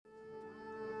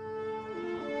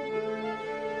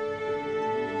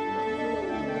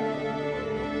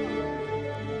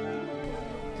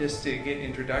just to get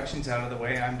introductions out of the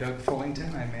way, I'm Doug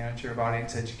Fullington. I'm manager of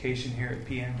audience education here at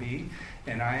PNB,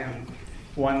 and I am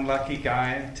one lucky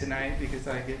guy tonight because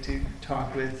I get to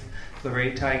talk with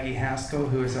Lorraine Tighe Haskell,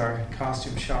 who is our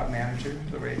costume shop manager.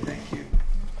 Lorraine, thank you.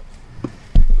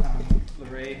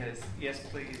 Lorraine has, yes,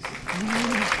 please.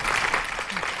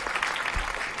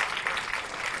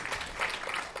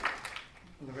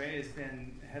 Lorraine has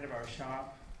been head of our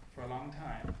shop for a long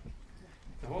time.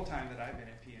 The whole time that I've been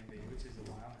at PNB, which is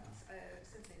a while now.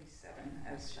 Since 87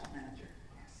 as shop manager.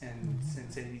 Yes. And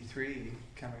since 83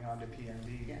 coming on to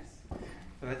PNB. Yes.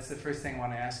 So that's the first thing I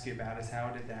want to ask you about is how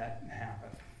did that happen?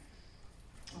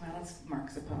 Well, it's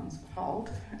Mark Zappone's fault.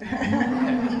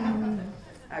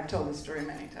 I've told the story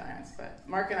many times, but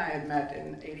Mark and I had met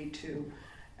in 82.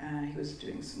 He was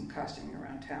doing some costuming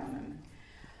around town,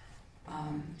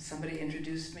 and somebody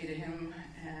introduced me to him,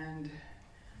 and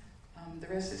the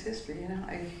rest is history. You know,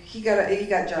 he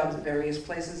got jobs at various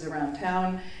places around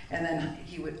town, and then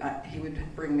he would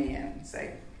bring me in and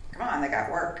say, "Come on, they got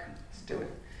work. Let's do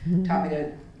it." Mm-hmm. Taught me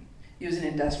to use an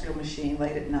industrial machine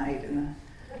late at night in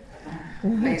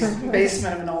the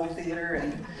basement of an old theater,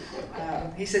 and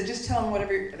he said, "Just tell them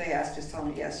whatever they ask. Just tell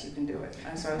them yes, you can do it."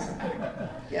 And so I was like,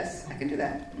 "Yes, I can do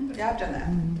that. Yeah, I've done that.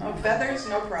 Oh, feathers,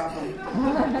 no problem."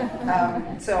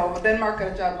 So then Mark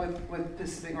got a job with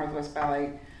Pacific Northwest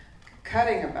Ballet,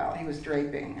 cutting a ballet. He was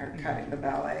draping or cutting the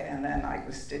ballet, and then I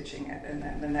was stitching it. And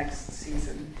then the next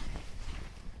season,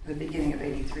 the beginning of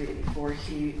 83, 84,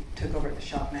 he took over the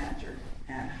shop manager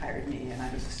and hired me, and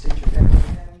I was a stitcher there with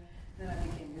him. Then I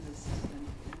became his assistant,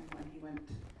 and when he went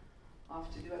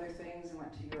off to do other things and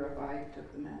went to Europe, I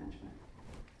took the management.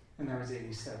 And that was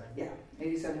 87? Yeah,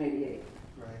 87, 88.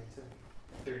 Right, so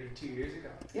 32 years ago.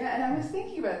 Yeah, and I was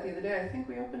thinking about it the other day. I think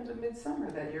we opened a Midsummer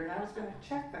that year, and I was going to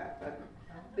check that, but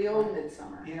the old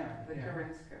Midsummer. Yeah. The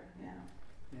Karinska, yeah.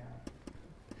 Yeah.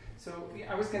 So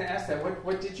I was going to ask that.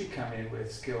 What did you come in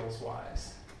with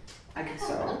skills-wise? I could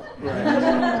sew. Right.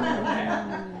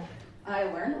 I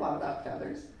learned a lot about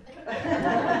feathers.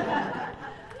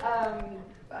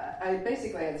 I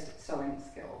basically had sewing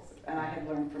skills, and I had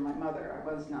learned from my mother. I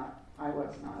was not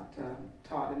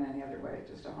taught in any other way,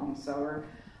 just a home sewer.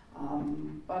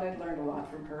 But I'd learned a lot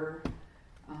from her,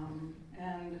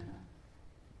 and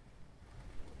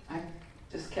I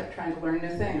just kept trying to learn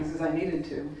new things as I needed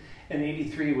to. And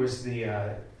 83 was the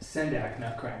Sendak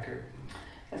Nutcracker.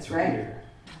 That's right. Year.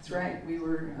 That's right. We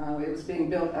were. It was being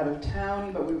built out of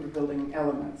town, but we were building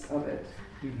elements of it.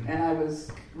 Mm-hmm. And I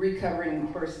was recovering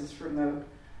horses from the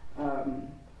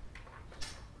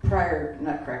prior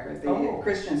Nutcracker. The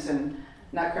Christensen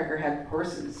Nutcracker had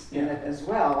horses in it as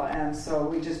well, and so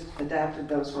we just adapted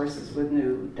those horses with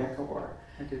new decor.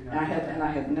 I did not. And I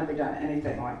had never done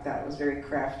anything like that. It was very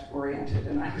craft oriented,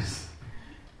 and it was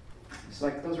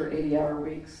like those were 80-hour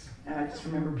weeks. And I just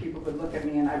remember people would look at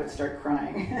me and I would start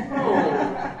crying.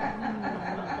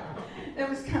 It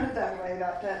was kind of that way.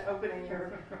 That opening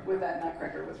year with that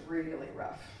Nutcracker was really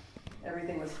rough.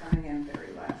 Everything was coming in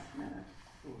very last minute.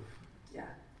 Oof. Yeah.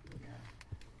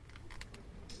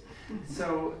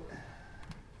 So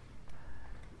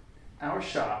our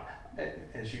shop,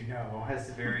 as you know, has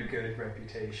a very good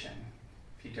reputation.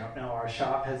 If you don't know, our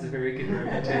shop has a very good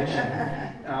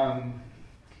reputation.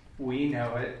 We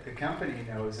know it, the company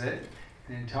knows it,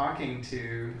 and in talking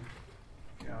to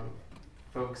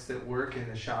folks that work in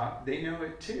the shop, they know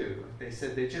it too. They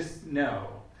said they just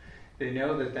know. They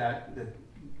know that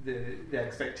the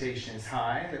expectation is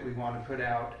high, that we want to put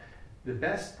out the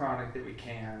best product that we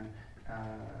can.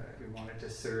 We want it to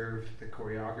serve the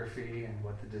choreography and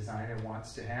what the designer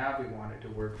wants to have. We want it to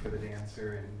work for the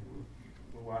dancer, and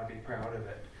we want to be proud of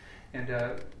it. And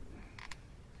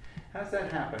how does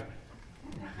that happen?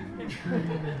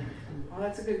 Well,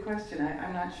 that's a good question.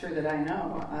 I'm not sure that I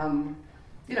know.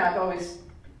 I've always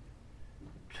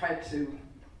tried to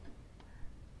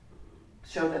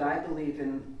show that I believe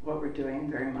in what we're doing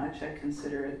very much. I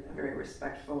consider it a very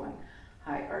respectful and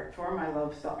high art form. I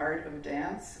love the art of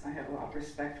dance. I have a lot of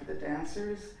respect for the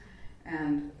dancers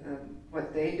and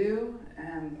what they do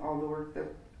and all the work that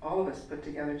all of us put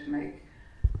together to make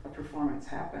a performance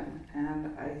happen.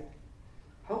 And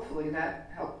hopefully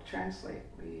that helped translate.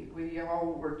 We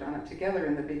all worked on it together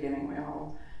in the beginning. We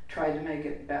all tried to make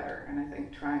it better, and I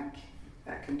think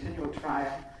that continual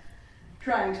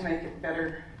trying to make it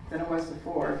better than it was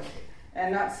before,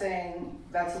 and not saying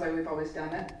that's the way we've always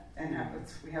done it, and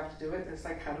we have to do it. It's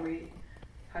like how do we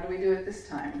do it this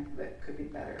time that could be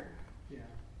better? Yeah.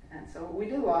 And so we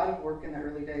did a lot of work in the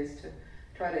early days to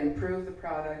try to improve the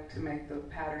product, to make the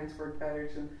patterns work better,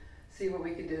 to see what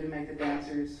we could do to make the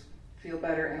dancers feel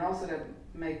better, and also to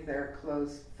make their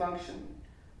clothes function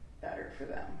better for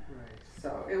them. Right.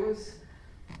 So it was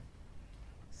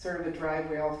sort of a drive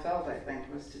we all felt, I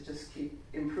think, was to just keep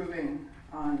improving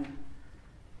on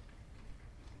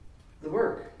the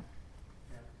work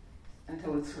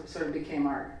until it sort of became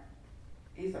our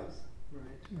ethos.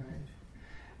 Right.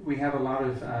 We have a lot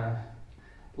of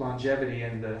longevity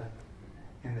in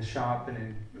the shop and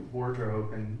in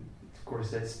wardrobe, and of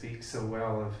course that speaks so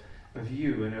well of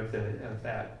you and of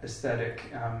that aesthetic.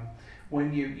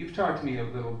 When you've talked to me a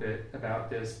little bit about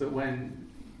this, but when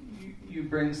you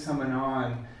bring someone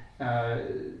on,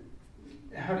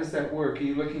 how does that work? Are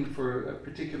you looking for a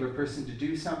particular person to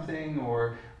do something,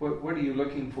 or what are you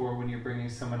looking for when you're bringing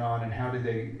someone on, and how do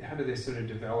they sort of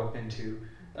develop into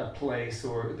a place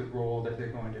or the role that they're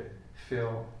going to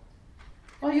fill?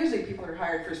 Well, usually people are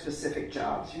hired for specific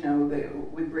jobs. You know,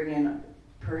 we bring in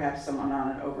perhaps someone on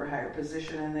an overhire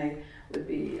position, and they would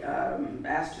be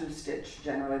asked to stitch.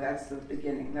 Generally, that's the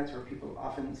beginning. That's where people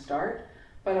often start.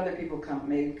 But other people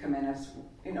may come in as,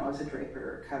 you know, as a draper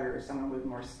or cutter or someone with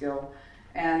more skill.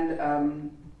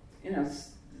 And, you know,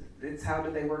 it's how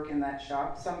do they work in that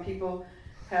shop. Some people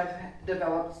have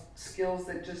developed skills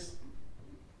that just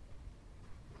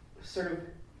sort of,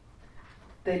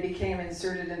 they became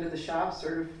inserted into the shop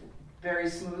sort of very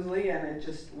smoothly, and it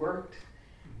just worked.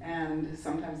 And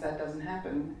sometimes that doesn't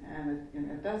happen, and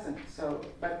it doesn't. So,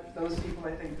 but those people,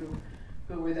 I think,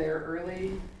 who were there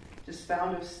early, just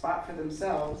found a spot for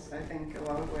themselves. I think a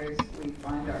lot of ways we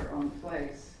find our own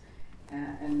place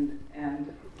and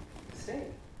stay.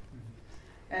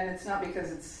 And it's not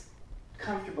because it's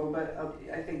comfortable, but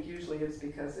I think usually it's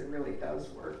because it really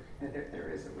does work. There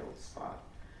is a real spot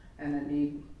and a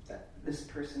need that this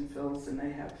person fills, and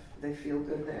they feel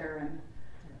good there.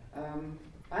 And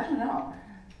I don't know.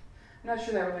 I'm not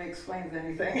sure that really explains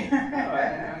anything. No,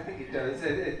 I think it does.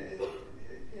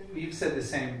 You've said the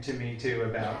same to me too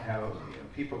about how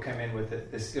people come in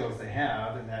with the skills they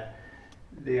have, and that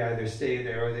they either stay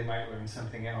there or they might learn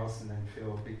something else and then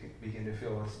begin to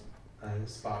fill a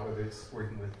spot, whether it's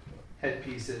working with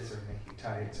headpieces or making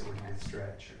tights or working with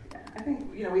stretch. I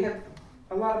think we have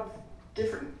a lot of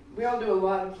different. We all do a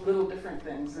lot of little different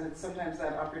things, and it's sometimes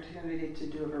that opportunity to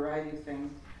do a variety of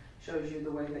things shows you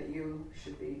the way that you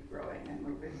should be growing and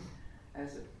moving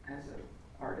as an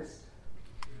artist.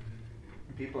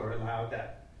 People are allowed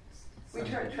that. We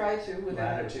try to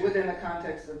within the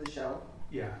context of the show.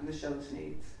 Yeah. And the show's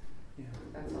needs. Yeah.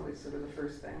 That's always sort of the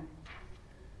first thing.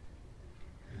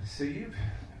 So you've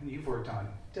worked on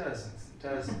dozens and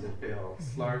dozens of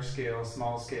builds, large scale,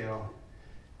 small scale,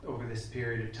 over this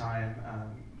period of time.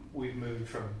 We've moved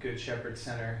from Good Shepherd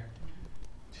Center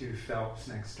to Phelps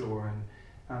next door,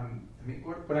 and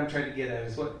what I'm trying to get at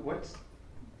is I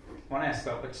want to ask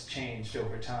about what's changed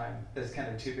over time. That's kind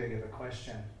of too big of a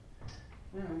question.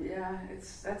 Yeah,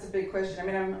 that's a big question. I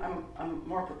mean, I'm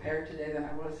more prepared today than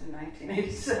I was in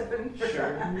 1987.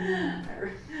 Sure.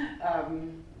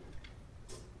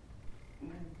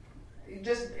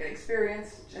 Just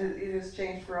experience has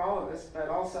changed for all of us, but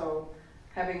also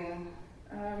having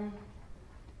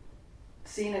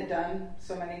seen it done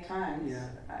so many times. Yeah.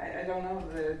 I don't know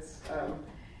that it's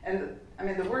and I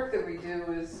mean the work that we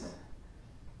do is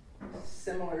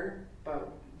similar, but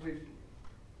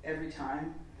every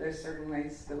time there's certain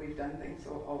ways that we've done things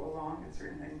all along, and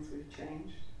certain things we've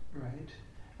changed. Right.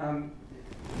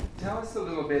 Tell us a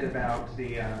little bit about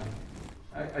the.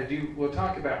 We'll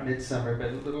talk about Midsummer, but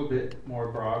a little bit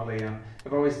more broadly.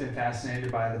 I've always been fascinated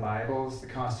by the Bibles, the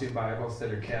costume Bibles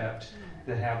that are kept,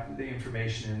 that have the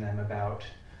information in them about,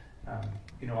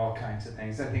 all kinds of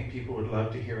things. I think people would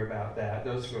love to hear about that.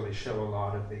 Those really show a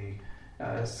lot of the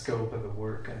scope of the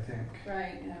work, I think.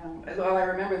 Right. Well, I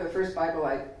remember the first Bible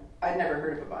I'd never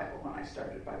heard of a Bible when I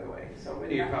started, by the way. So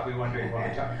you're probably wondering what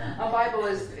I'm talking about. A Bible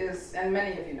is, and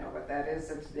many of you know what that is,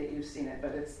 that you've seen it,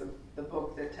 but it's the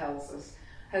book that tells us,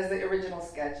 has the original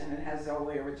sketch, and it has all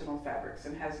the original fabrics,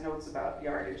 and has notes about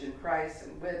yardage and price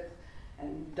and width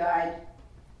and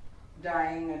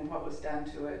dyeing and what was done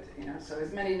to it. So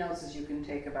as many notes as you can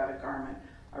take about a garment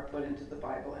are put into the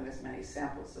Bible, and as many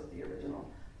samples of the original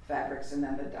fabrics, and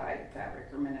then the dyed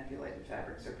fabric or manipulated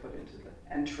fabrics are put into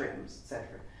and trims,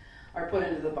 etc., are put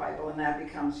into the Bible, and that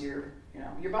becomes your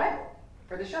Bible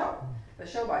for the show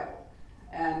Bible.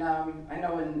 And I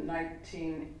know in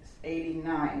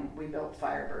 1989 we built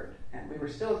Firebird, and we were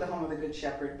still at the home of the Good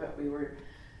Shepherd, but we were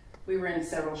in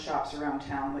several shops around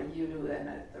town, like U and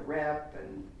at the Rep,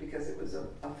 and because it was a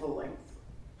full-length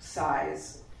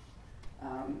size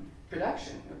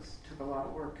production, it took a lot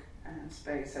of work and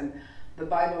space. And the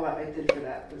Bible I did for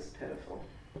that was pitiful,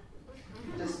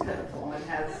 just pitiful. It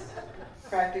has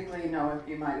Practically, no,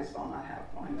 you might as well not have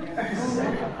one. You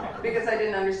know? Because I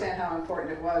didn't understand how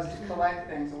important it was to collect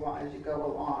things as you go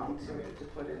along to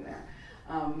put in there.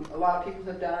 A lot of people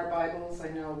have done our Bibles.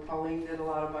 I know Pauline did a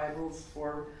lot of Bibles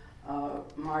for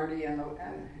Marty and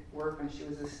work when she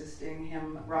was assisting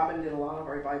him. Robin did a lot of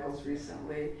our Bibles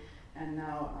recently, and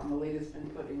now Melita's been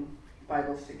putting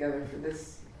Bibles together for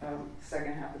this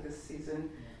second half of this season.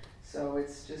 So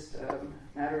it's just a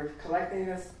matter of collecting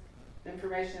this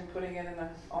information and putting it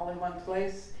all in one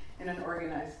place in an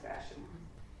organized fashion.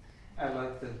 I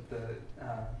love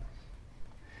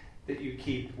that you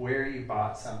keep where you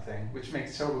bought something, which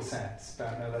makes total sense. But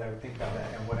I don't know that I would think about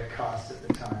that and what it cost at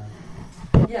the time.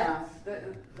 Yeah,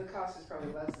 the cost is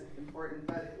probably less important,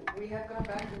 but we have gone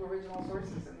back to original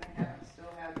sources, and they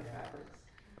still have the fabrics.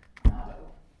 Not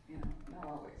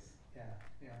always. Yeah.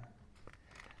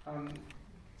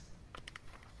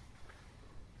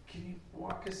 Can you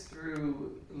walk us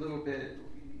through a little bit?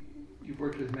 You've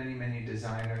worked with many, many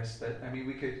designers, but I mean,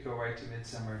 we could go right to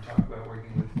Midsummer and talk about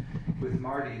working with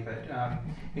Marty, but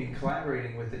in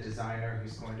collaborating with a designer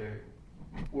who's going to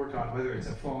work on whether it's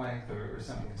a full length or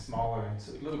something smaller, and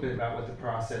so a little bit about what the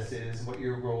process is and what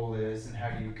your role is and how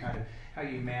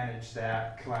you manage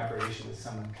that collaboration with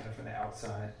someone kind of from the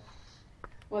outside.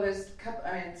 Well,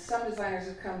 some designers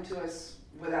have come to us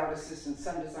without assistance.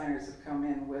 Some designers have come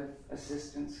in with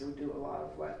assistants who do a lot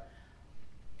of what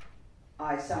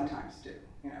I sometimes do,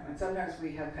 and sometimes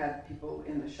we have had people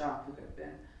in the shop who have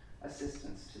been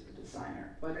assistants to the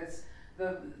designer. But it's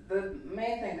the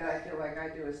main thing that I feel like I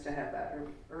do is to have that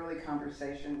early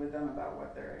conversation with them about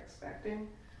what they're expecting,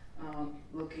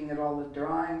 looking at all the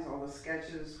drawings, all the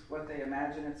sketches, what they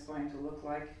imagine it's going to look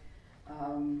like,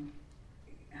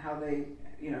 how they,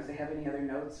 if they have any other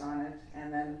notes on it,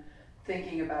 and then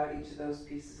thinking about each of those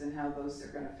pieces and how those are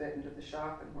going to fit into the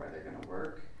shop and where they're going to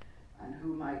work and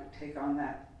who might take on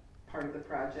that part of the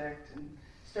project, and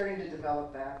starting to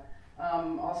develop that.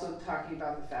 Also talking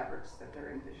about the fabrics that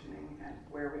they're envisioning and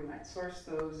where we might source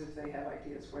those, if they have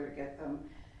ideas where to get them,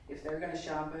 if they're going to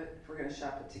shop it, if we're going to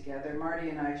shop it together. Marty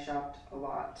and I shopped a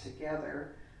lot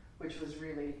together, which was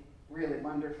really, really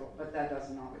wonderful, but that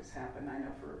doesn't always happen. I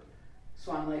know for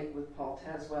Swan Lake with Paul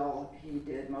Tazwell, he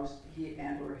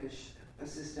and/or his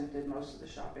assistant did most of the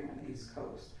shopping on the East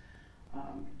Coast.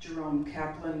 Jerome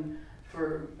Kaplan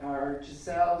for our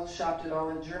Giselle shopped it all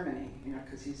in Germany,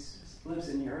 because he lives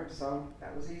in Europe, so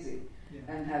that was easy,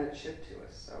 and had it shipped to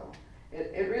us. So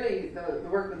it really, the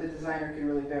work with the designer can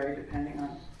really vary depending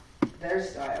on their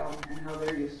style and how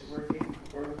they're used to working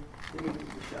or the needs of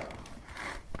the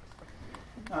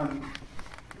show.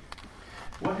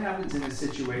 What happens in a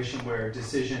situation where a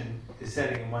decision is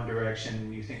heading in one direction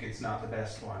and you think it's not the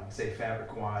best one, say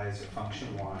fabric-wise or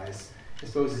function-wise? I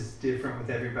suppose it's different with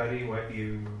everybody.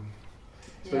 You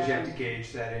have to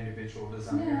gauge that individual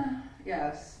designer. Yeah.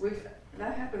 Yes,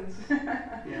 that happens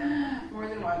more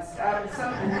than once. Sometimes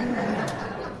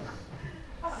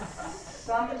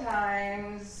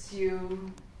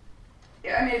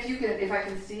if I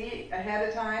can see ahead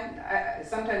of time,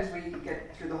 sometimes we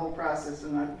get through the whole process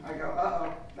and I go,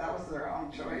 uh-oh, that was the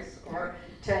wrong choice. Or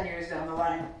 10 years down the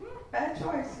line, bad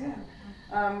choice, yeah.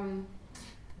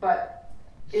 But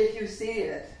if you see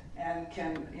it and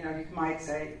you might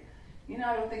say,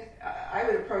 I don't think, I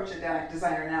would approach a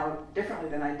designer now differently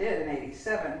than I did in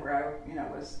 '87, where I,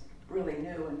 was really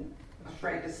new and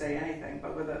afraid to say anything.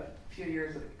 But with a few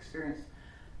years of experience,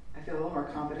 I feel a little more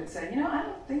confident saying, I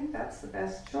don't think that's the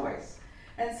best choice.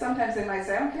 And sometimes they might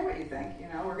say, I don't care what you think,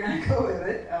 we're going to go with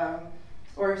it,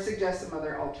 or suggest some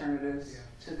other alternatives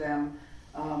to them.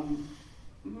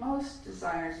 Most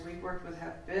designers we've worked with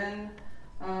have been,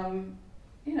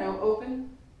 open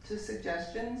to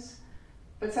suggestions,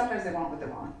 but sometimes they want what they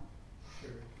want.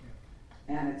 Sure.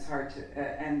 Yeah. And it's hard to,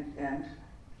 and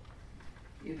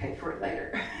you pay for it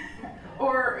later.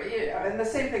 Or, and the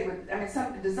same thing with,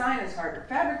 some design is harder.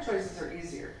 Fabric choices are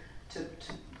easier to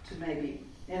maybe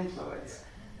influence,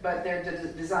 but their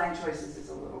design choices is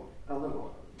a little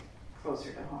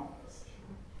closer to home.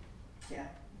 Yeah.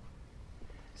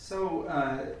 So,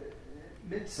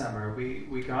 Midsummer,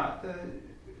 we got the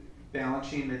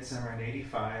Balanchine Midsummer in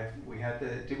 '85. We had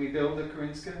did we build the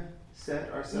Karinska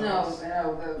set ourselves?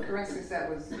 No, the Karinska set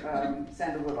was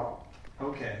Sandalwood.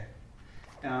 Okay.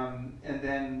 And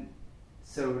then,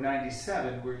 so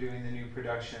 '97, we're doing the new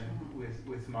production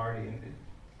with Marty. And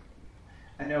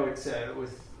I know it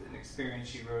was an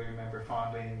experience you really remember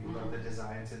fondly, and you love the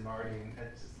designs in Marty. And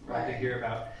I'd just love to hear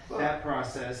about that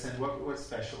process and what's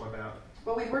special about.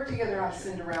 Well, we worked together on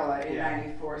Cinderella in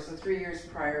 '94. So 3 years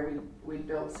prior, we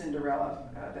built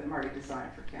Cinderella that Marty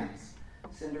designed for Kent's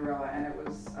Cinderella, and it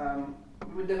was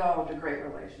we developed a great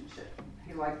relationship.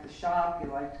 He liked the shop.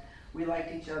 We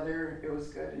liked each other. It was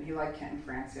good, and he liked Ken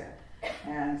Francia,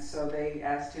 and so they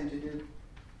asked him to do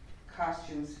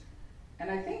costumes. And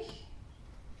I think,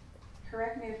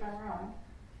 correct me if I'm wrong,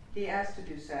 he asked to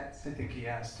do sets. I think he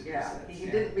asked to do Yeah, sets. he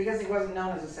did, because he wasn't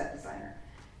known as a set designer,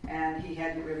 and he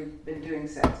hadn't really been doing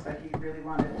sets, but he really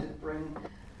wanted to bring.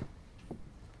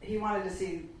 He wanted to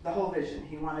see the whole vision.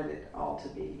 He wanted it all to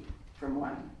be from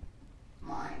one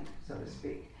mind, so to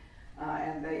speak.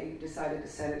 And they decided to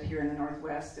set it here in the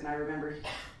Northwest. And I remember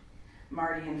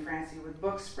Marty and Francie with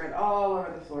books spread all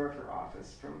over the floor of her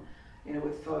office, from,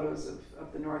 with photos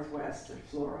of the Northwest and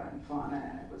flora and fauna.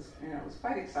 And it was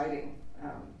quite exciting.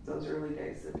 Those early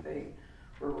days that they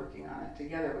were working on it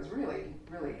together, it was really,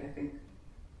 really, I think,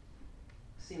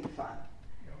 seemed fun.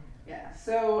 Yeah.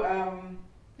 So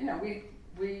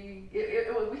we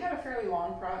had a fairly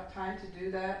long time to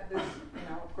do that. This,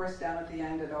 of course, down at the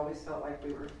end, it always felt like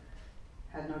we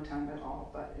had no time at all,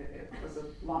 but it was a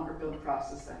longer build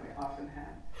process than we often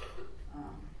had.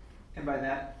 And by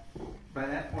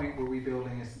that point, were we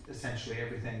building essentially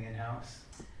everything in-house?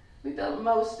 We built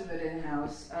most of it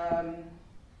in-house.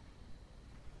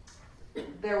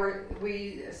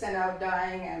 We sent out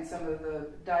dyeing, and some of the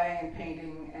dyeing and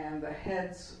painting, and the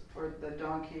heads for the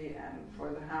donkey and for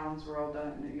the hounds were all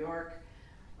done in New York.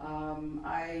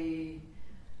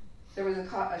 There was a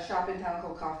shop in town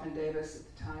called Kaufman Davis at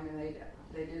the time, and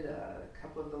they did a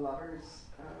couple of the lovers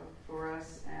for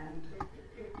us, and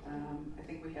I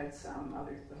think we had some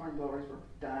others. The hornblowers were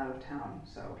done out of town,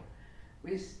 so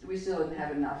we still didn't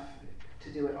have enough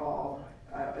to do it all,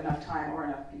 enough time or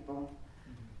enough people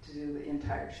to do the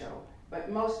entire show. But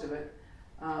most of it,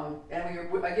 and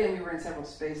we were in several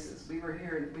spaces. We were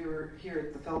here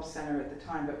at the Phelps Center at the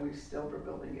time, but we still were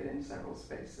building it in several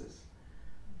spaces.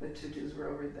 The tutus were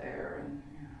over there, and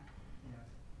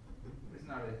there's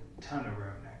not a ton of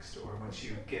room next door once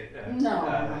you get a No.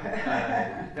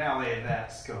 valley of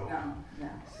that scope. No.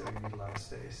 So you need a lot of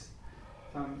space.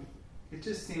 It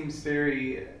just seems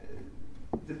very.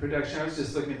 The production. I was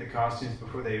just looking at the costumes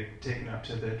before they've taken up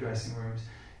to the dressing rooms,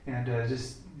 and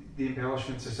just the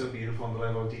embellishments are so beautiful, and the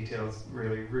level of detail is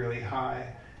really, really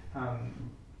high.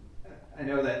 I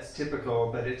know that's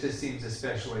typical, but it just seems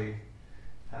especially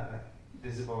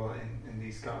visible in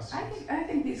these costumes. I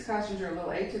think these costumes are a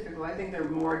little atypical. I think they're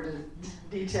more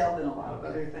detailed than a lot of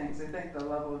other things. I think the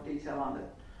level of detail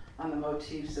on the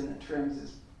motifs and the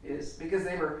trims is because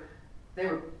they were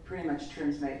pretty much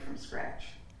trims made from scratch.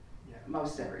 Yeah.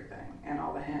 Most everything, and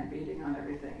all the hand beating on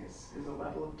everything is a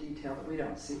level of detail that we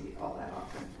don't see all that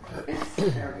often. It's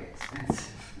very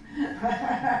expensive.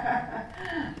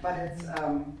 But it's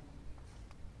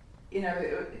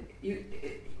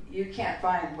you can't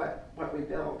find what we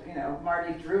built.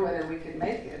 Marty drew it and we could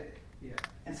make it. Yeah.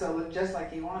 And so it looked just like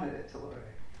he wanted it to look.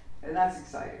 Right. And that's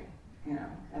exciting,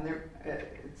 and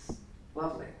it's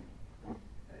lovely.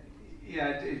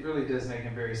 Yeah, it really does make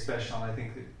them very special, and I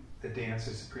think that the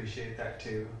dancers appreciate that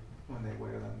too when they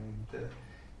wear them. The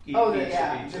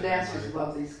dancers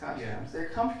love these costumes. Yeah. They're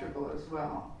comfortable as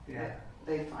well. Yeah.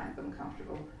 They find them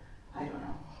comfortable. I don't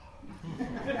know.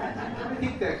 I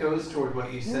think that goes toward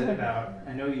what you said about,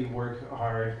 I know you work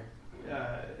hard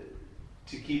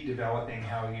to keep developing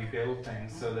how you build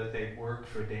things so that they work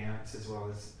for dance as well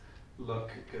as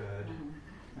look good.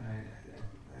 Mm-hmm. And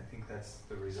I think that's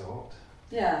the result.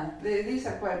 Yeah, these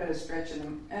have quite a bit of stretch in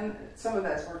them, and some of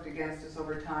that's worked against us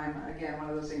over time. Again, one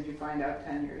of those things you find out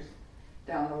 10 years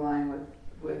down the line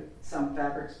with some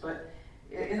fabrics, but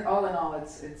all in all,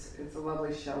 it's a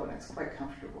lovely show, and it's quite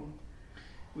comfortable.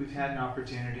 We've had an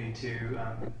opportunity to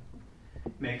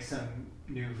make some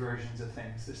new versions of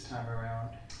things this time around.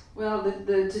 Well,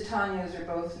 the Titanias are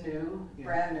both new, Yeah.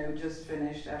 brand new, just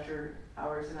finished after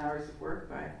hours and hours of work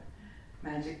by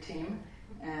Magic Team,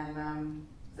 and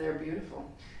they're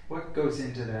beautiful. What goes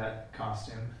into that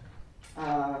costume?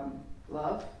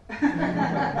 Love.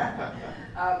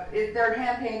 They're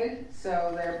hand painted,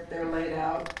 so they're laid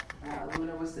out.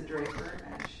 Luna was the draper,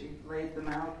 and she laid them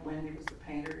out. Wendy was the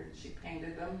painter, and she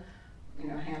painted them.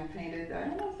 Hand painted. I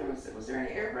don't know if was there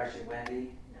any airbrushing,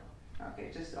 Wendy? No.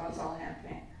 Okay, it's all hand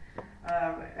paint.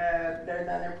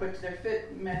 They're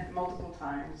fit multiple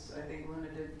times. I think Luna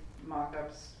did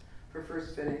mock-ups for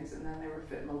first fittings, and then they were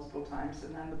fit multiple times,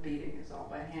 and then the beading is all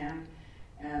by hand.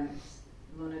 And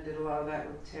Luna did a lot of that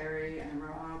with Terry and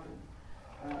Rob,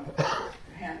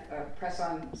 and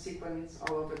press-on sequins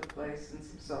all over the place, and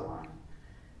some sew-on.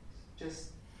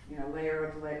 Just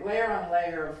layer on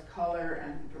layer of color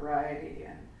and variety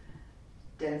and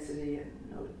density and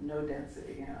no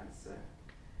density.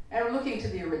 And we're looking to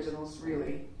the originals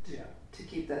really to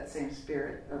keep that same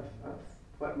spirit of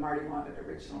what Marty wanted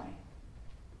originally.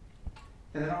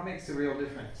 And that all makes a real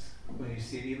difference when you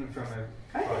see it even from a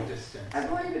far distance. I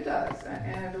believe it does,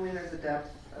 and I believe there's a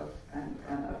depth and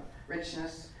a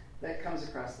richness that comes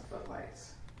across the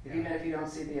footlights, even if you don't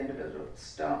see the individual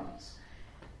stones.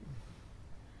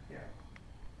 Yeah,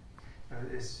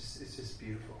 it's just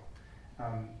beautiful.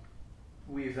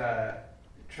 We've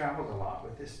traveled a lot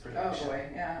with this production. Oh boy,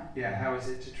 yeah. Yeah, how is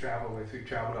it to travel with? We've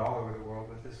traveled all over the world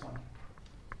with this one.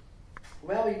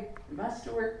 Well, we must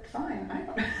have worked fine. I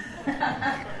don't.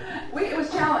 It was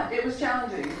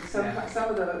challenging. Some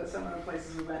of the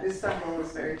places we went. Istanbul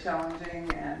was very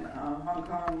challenging, and Hong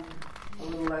Kong a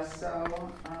little less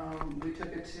so. We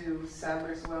took it to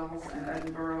Sadler's Wells and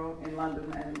Edinburgh in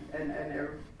London, and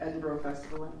Edinburgh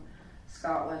Festival in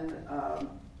Scotland,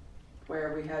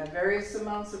 where we had various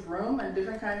amounts of room and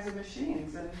different kinds of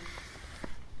machines and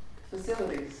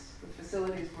facilities. The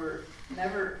facilities were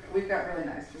never. We've got really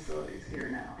nice facilities here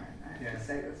now, and I have to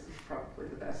say this is probably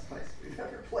the best place we've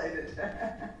ever played it.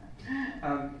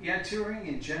 Touring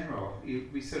in general,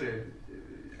 we sort of.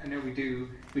 I know we do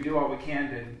all we can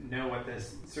to know what the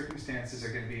circumstances are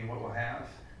going to be and what we'll have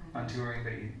on touring,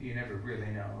 but you never really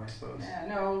know, I suppose. Yeah,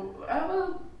 no.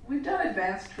 Well, we've done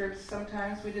advanced trips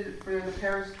sometimes. We did it for the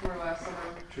Paris tour last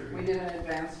summer. True. We did an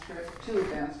advanced trip, 2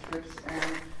 advanced trips,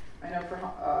 and I know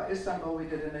for Istanbul we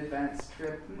did an advanced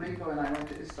trip. Rico and I went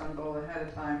to Istanbul ahead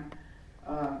of time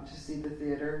to see the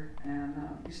theater, and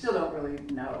you still don't really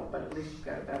know, but at least you've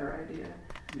got a better idea.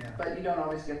 Yeah. But you don't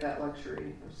always get that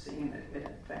luxury of seeing it in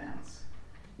advance.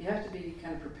 You have to be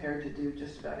kind of prepared to do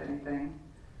just about anything.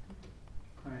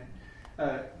 All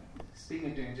right.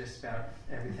 Speaking of doing just about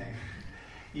everything,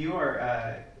 you work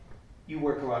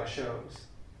a lot of shows,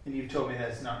 and you've told me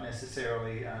that's not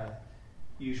necessarily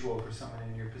usual for someone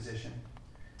in your position,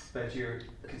 but you're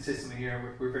consistently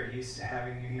here. We're very used to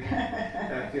having you here.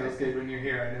 That feels good when you're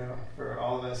here, I know, for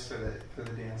all of us, for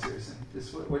the dancers. And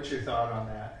just what's your thought on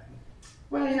that?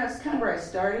 Well, it's kind of where I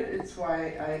started. It's why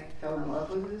I fell in love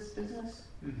with this business,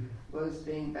 was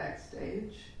being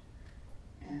backstage.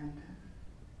 And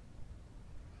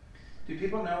do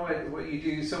people know what you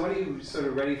do? So what are you sort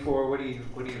of ready for? What do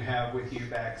you have with you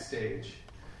backstage?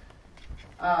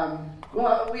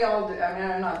 Well, we all do. I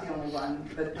mean, I'm not the only one.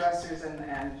 The dressers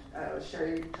and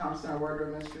Sherry Thompson, our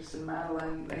wardrobe mistress, and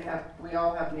Madeline, we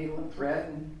all have needle and thread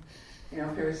and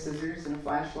a pair of scissors and a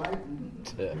flashlight, and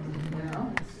it's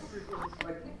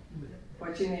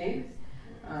what you need.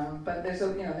 But there's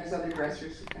other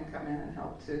dressers who can come in and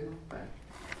help too. But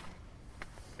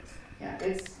yeah,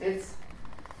 it's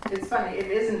funny.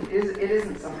 It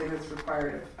isn't something that's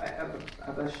required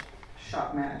of a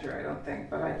shop manager, I don't think,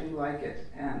 but I do like it,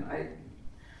 and I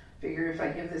figure if I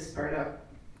give this part up,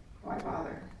 why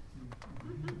bother?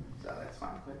 So that's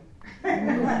why I'm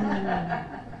quitting.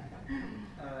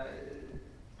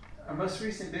 Our most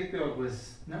recent big build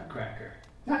was Nutcracker.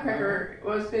 Nutcracker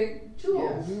was big.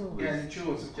 Jules. Yeah,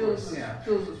 Jules, of course.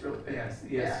 Jules was really big.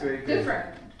 Yes, very good.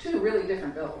 Different, 2 really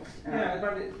different builds.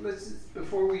 But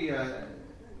before we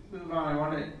move on, I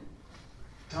want to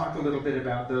talk a little bit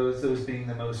about those being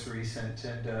the most recent,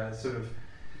 and sort of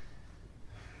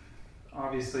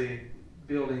obviously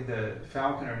building the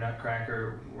Falcon or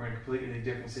Nutcracker. We're in a completely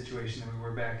different situation than we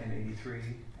were back in '83.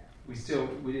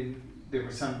 There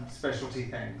were some specialty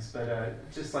things, but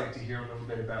just like to hear a little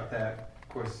bit about that. Of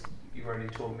course, you've already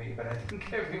told me, but I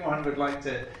think everyone would like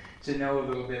to know a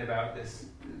little bit about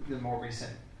the more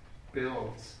recent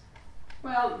builds.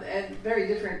 Well, and very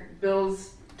different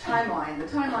builds. Timeline. The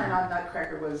timeline on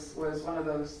Nutcracker was one of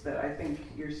those that I think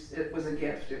it was a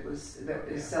gift. It was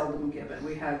seldom given.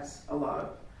 We had a lot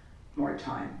of more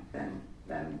time than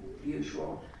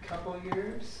usual. Couple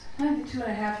years? I think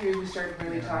 2.5 years we started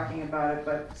really talking about it,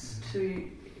 but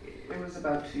it was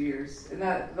about 2 years, and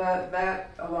that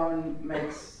alone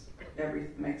makes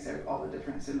all the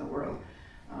difference in the world.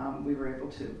 We were able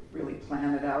to really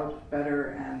plan it out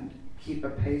better and keep a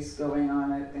pace going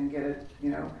on it and get it,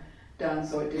 done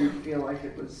so it didn't feel like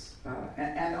it was,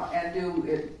 and do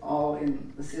it all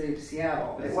in the city of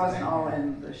Seattle. It wasn't all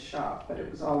in the shop, but it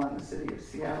was all in the city of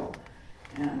Seattle,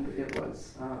 and it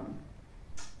was,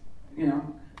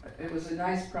 it was a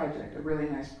nice project, a really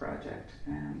nice project,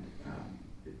 and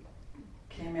it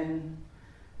came in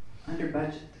under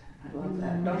budget. I love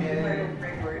that. Don't get a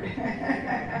great word.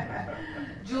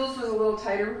 Jules was a little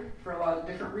tighter for a lot of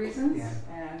different reasons,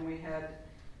 and we had,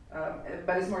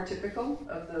 but it's more typical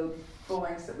of the full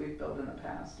lengths that we've built in the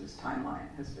past. His timeline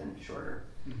has been shorter,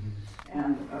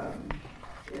 and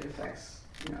it affects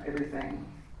everything.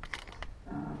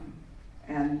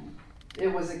 And it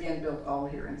was again built all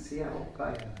here in Seattle,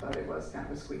 but it was kind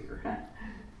of a squeaker.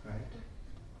 Right.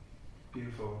 Beautiful.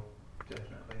 beautiful,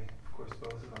 definitely. Of course,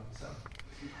 both of them. So,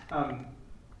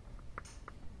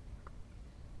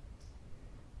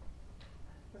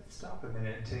 let's stop a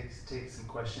minute and take some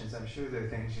questions. I'm sure there are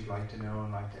things you'd like to know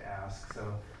and like to ask.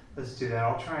 So let's do that.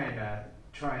 I'll try and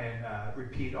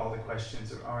repeat all the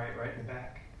questions. All right, right in the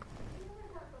back. Do you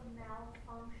ever have a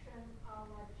malfunction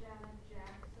like Janet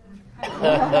Jackson?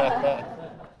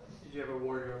 Did you ever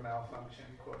wardrobe malfunction,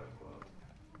 quote unquote?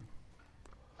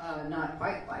 Not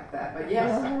quite like that, but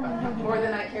yes, more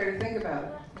than I care to think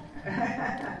about.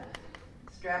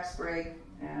 Straps break,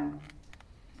 and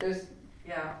the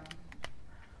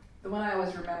one I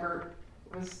always remember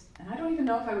was, and I don't even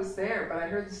know if I was there, but I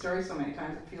heard the story so many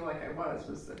times I feel like I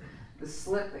was the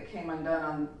slip that came undone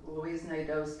on Louise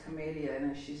Nadeau's Commedia,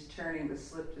 and as she's turning, the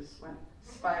slip just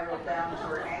spiraled down to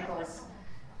her ankles,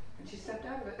 and she stepped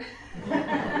out of it.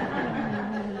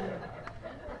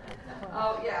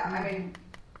 Oh yeah, I mean,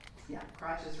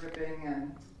 crotches ripping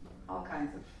and all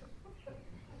kinds of.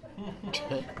 It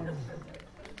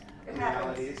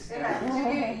happens. It happens.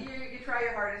 You try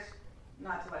your hardest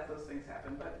not to let those things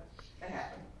happen, but they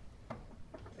happen.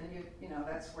 And you know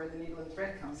that's where the needle and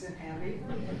thread comes in handy.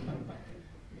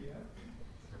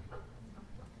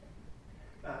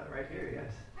 Right here,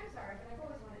 yes. I'm sorry, but I've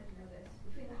always wanted to know this.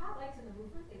 Between the hot lights and the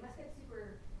movement, the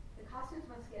costumes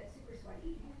must get super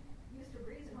sweaty. Use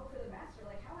Febreze and hope for the best, or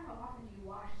like how often do you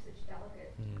wash such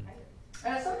delicate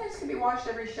items? Some things can be washed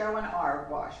every show and are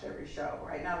washed every show.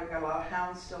 Right now we've got a lot of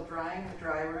hounds still drying in the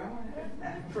dry room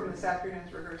from this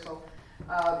afternoon's rehearsal.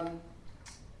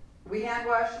 We hand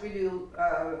wash, we do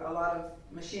a lot of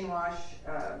machine wash.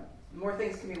 More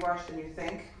things can be washed than you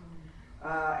think.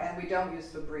 And we don't use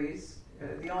Febreze.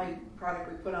 The only product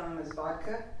we put on them is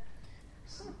vodka.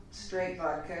 Straight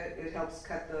vodka. It helps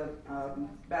cut the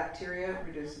bacteria,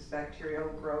 reduces bacterial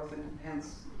growth and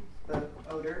hence the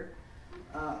odor.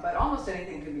 But almost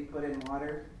anything can be put in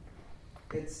water.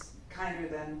 It's kinder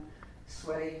than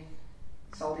salty,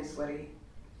 sweaty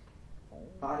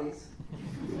bodies.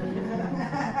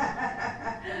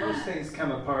 Most things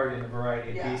come apart in a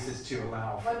variety of pieces to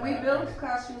allow for When we build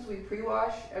costumes, we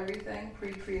pre-wash everything,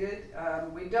 pre-treated.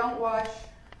 We don't wash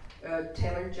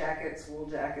tailored jackets, wool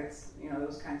jackets,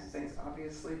 those kinds of things,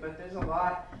 obviously. But there's a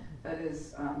lot that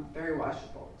is very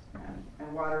washable,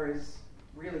 and water is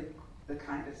really the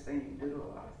kindest thing you can do to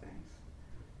a lot of things.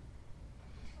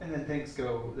 And then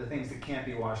the things that can't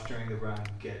be washed during the run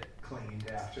get cleaned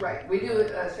after. Right, we do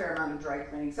a fair amount of dry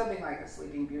cleaning. Something like a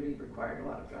Sleeping Beauty required a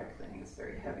lot of dry cleaning. It's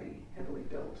very heavily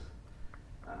built.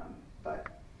 But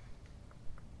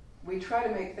we try to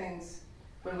make things,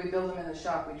 when we build them in the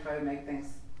shop, we try to make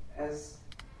things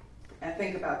and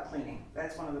think about cleaning.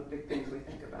 That's one of the big things we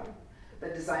think about. The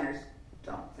designers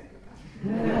don't think about.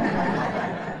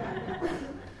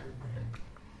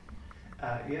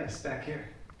 Yes, back here.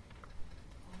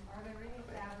 Are there any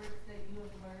fabrics that you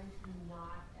have learned to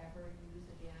not ever use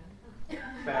again?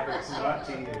 Fabrics not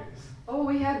to use. Oh,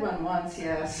 we had one once,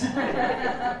 yes.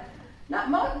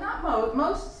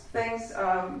 Most things,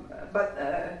 but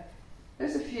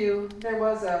there's a few. There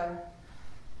was a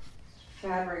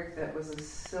fabric that was a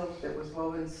silk that was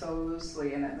woven so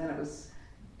loosely, and then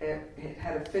it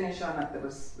had a finish on it that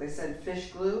was, they said,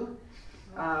 fish glue.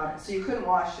 So you couldn't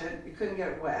wash it, you couldn't get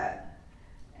it wet,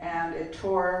 and it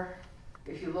tore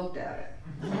if you looked at it.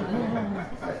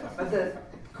 But the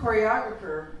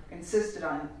choreographer insisted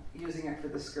on using it for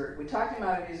the skirt. We talked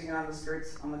about using it on the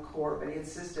skirts on the core, but he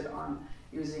insisted on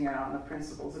using it on the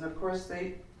principals. And of course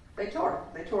they tore.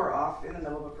 They tore off in the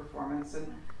middle of a performance, and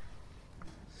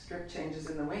strip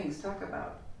changes in the wings. Talk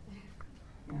about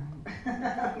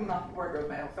not wardrobe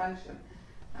malfunction.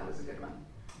 That was a good one.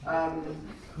 I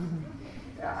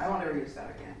won't ever use that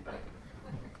again, but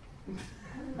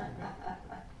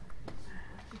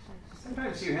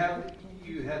sometimes you have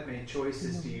made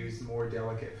choices to use more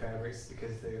delicate fabrics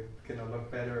because they're going to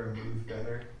look better or move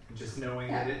better, and just knowing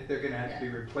that they're going to have to be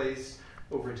replaced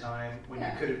over time when you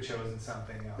could have chosen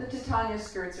something else. The Titania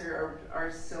skirts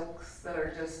are silks that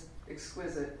are just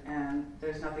exquisite, and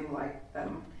there's nothing like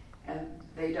them, and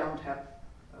they don't have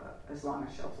as long a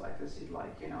shelf life as you'd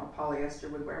like. Polyester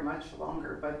would wear much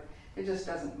longer, but it just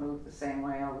doesn't move the same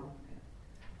way.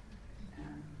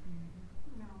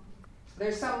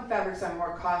 There's some fabrics I'm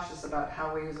more cautious about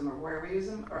how we use them or where we use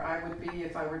them, or I would be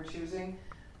if I were choosing.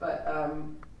 But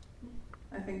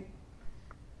I think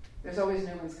there's always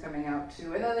new ones coming out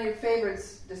too. And then your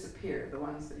favorites disappear, the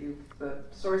ones that the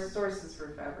sources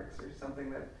for fabrics are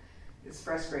something that is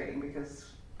frustrating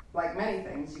because, like many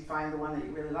things, you find the one that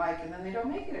you really like and then they don't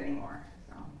make it anymore.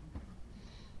 So.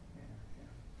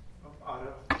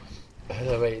 Otto? By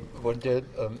the way, weren't there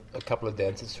a couple of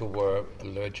dancers who were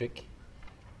allergic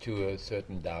to a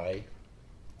certain dye?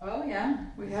 Oh yeah,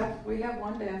 we have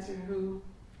one dancer who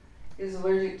is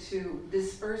allergic to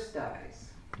dispersed dyes,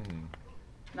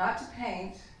 not to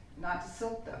paint, not to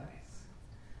silk dyes,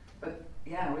 but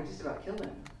yeah, we just about killed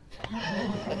him.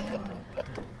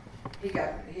 He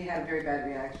had a very bad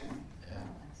reaction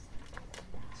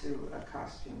to a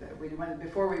costume that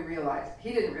before we realized.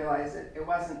 He didn't realize it. It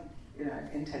wasn't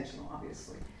intentional,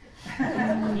 obviously.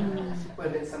 Would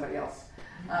have been somebody else.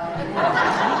 Anyway,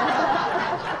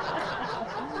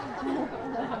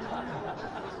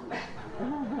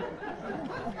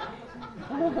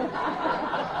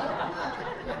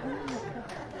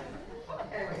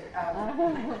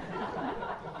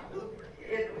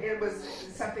 it was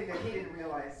something that he didn't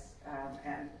realize,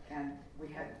 and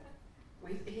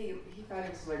he thought he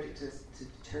was allergic to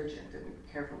detergent, and we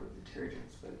were careful with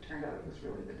detergents, but it turned out it was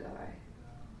really the dye.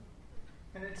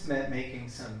 And it's meant making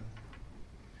some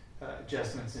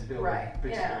adjustments in building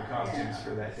particular costumes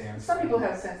for that dance. Some people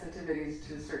have sensitivities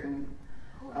to certain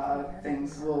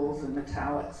things, wools and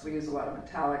metallics. We use a lot of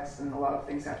metallics, and a lot of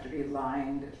things have to be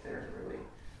lined if they're really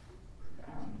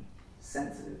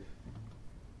sensitive.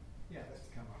 Yeah, that's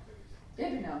come off. Yeah,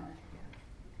 you know.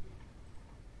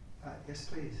 Yes,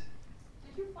 please.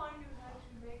 Did you find you had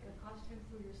to make a costume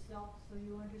for yourself so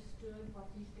you understood what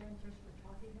these dancers were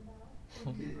talking about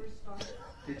when you first started?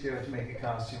 Did you have to make a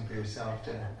costume for yourself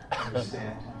to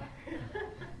understand?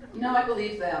 No, I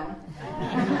believe them.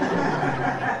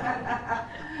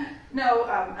 No,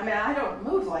 I mean, I don't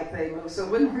move like they move, so it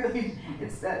wouldn't really,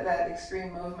 it's that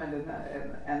extreme movement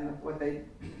and what the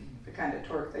kind of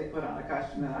torque they put on a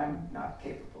costume that I'm not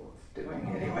capable of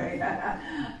doing anyway.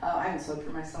 I haven't sewed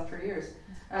for myself for years.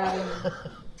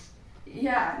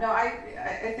 Yeah, no,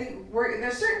 I think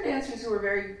there's certain dancers who are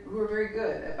very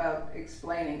good about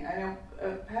explaining. I know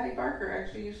Patty Barker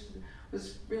actually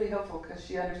was really helpful because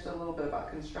she understood a little bit about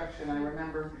construction. I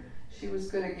remember she was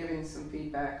good at giving some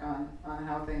feedback on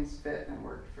how things fit and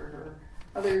worked for her.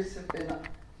 There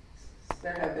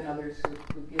have been others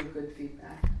who give good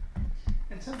feedback.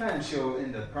 And sometimes you'll,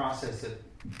 in the process of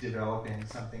developing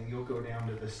something, you'll go down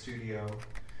to the studio,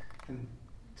 and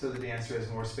so the dancer has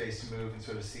more space to move and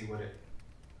sort of see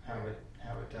how it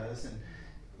does. And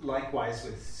likewise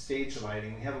with stage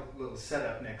lighting, we have a little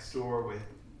setup next door with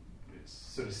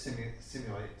sort of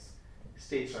simulates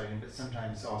stage lighting, but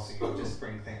sometimes also you'll just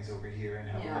bring things over here and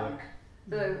have a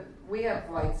look. We have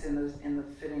lights in the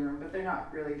fitting room, but they're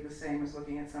not really the same as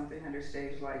looking at something under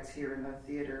stage lights here in the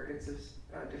theater. It's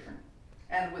different,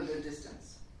 and with the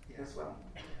distance as well.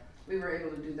 We were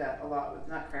able to do that a lot with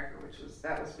Nutcracker,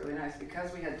 that was really nice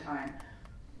because we had time.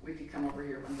 We could come over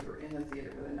here when we were in the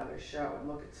theater with another show and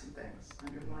look at some things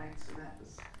under lights, and that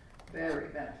was very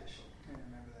beneficial. I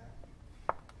remember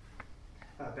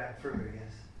that. Back further,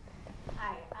 yes.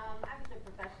 Hi, I was a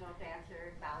professional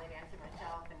dancer, ballet dancer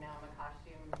myself, and now I'm a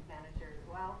costume manager as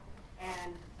well.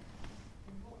 And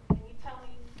can you tell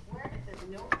me, where did the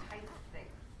no tights thing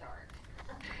start?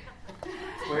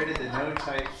 Where did the no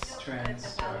tights trend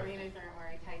start? The ballerinas aren't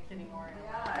wearing tights anymore.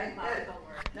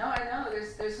 No, I know.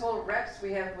 There's whole reps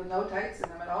we have with no tights in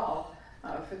them at all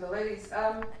for the ladies.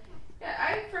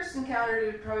 I first encountered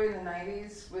it probably in the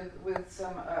 90s with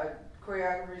some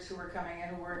choreographers who were coming in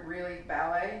who weren't really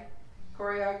ballet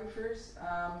choreographers,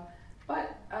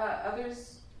 but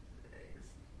others,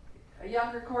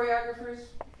 younger choreographers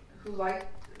who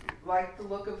liked the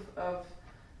look of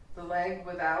the leg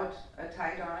without a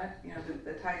tight on it. You know,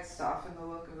 the tights soften the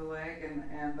look of the leg, and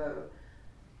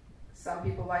some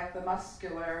people like the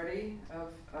muscularity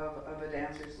of a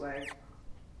dancer's leg.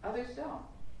 Others don't.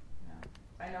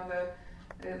 I know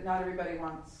that not everybody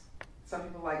wants. Some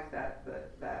people like that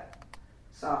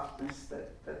softness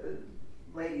that the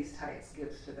ladies' tights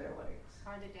gives to their legs.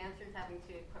 Are the dancers having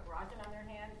to put rosin on their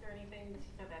hands or anything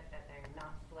so that they're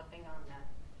not slipping on the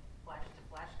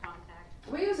flesh-to-flesh contact?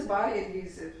 We use a body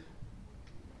adhesive,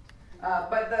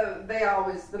 but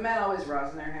the men always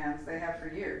rosin their hands. They have for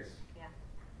years. Yeah.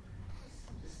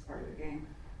 It's just part of the game.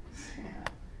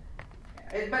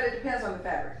 But it depends on the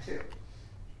fabric too,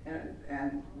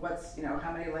 and what's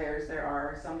how many layers there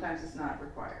are. Sometimes it's not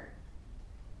required.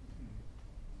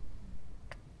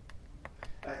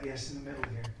 Yes, in the middle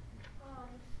here.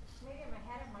 Maybe I'm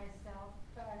ahead of myself,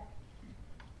 but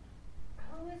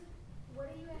what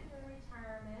are you at in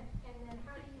retirement, and then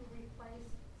how do you replace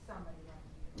somebody like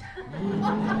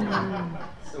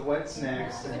you? So what's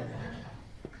next?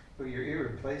 Well, you're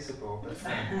irreplaceable, but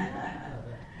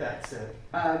that's it.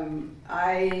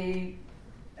 I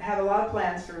have a lot of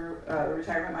plans for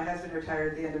retirement. My husband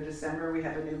retired at the end of December. We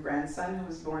have a new grandson who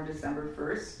was born December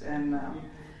 1st, and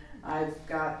I've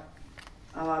got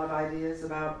a lot of ideas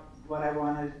about what I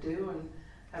wanted to do, and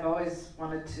I've always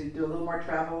wanted to do a little more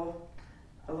travel,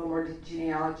 a little more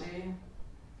genealogy,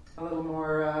 a little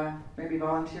more maybe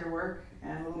volunteer work,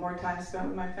 and a little more time spent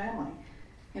with my family.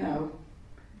 You know,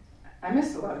 I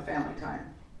missed a lot of family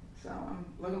time, so I'm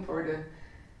looking forward to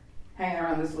hanging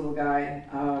around this little guy.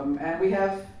 And we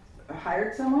have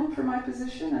hired someone for my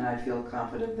position, and I feel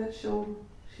confident that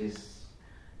she's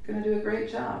going to do a great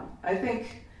job. I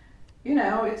think, you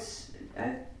know, it's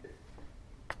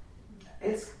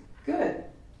good.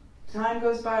 Time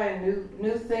goes by and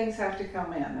new things have to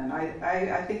come in, and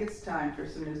I think it's time for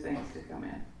some new things to come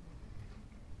in.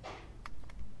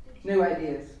 New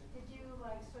ideas. Did you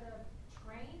like sort of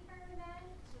train her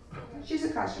then? She's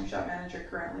a costume shop manager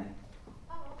currently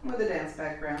Oh, okay. with a dance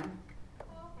background, Oh,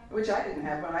 okay. which I didn't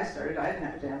have when I started. I didn't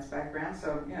have a dance background,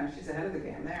 so, you know, she's ahead of the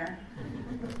game there.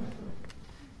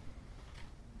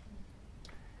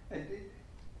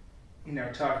 You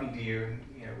know, talking to you,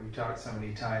 you know, we've talked so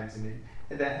many times, and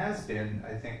that has been,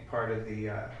 I think, part of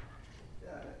the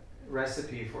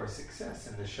recipe for success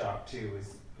in the shop too,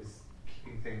 was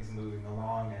keeping things moving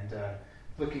along and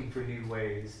looking for new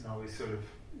ways, and always sort of,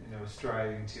 you know,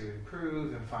 striving to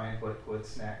improve and find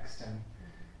what's next. And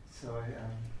so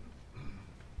I'm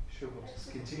sure we'll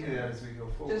just continue that as we go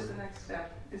forward. Just the next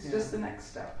step. It's just the next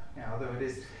step. Yeah, although it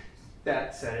is,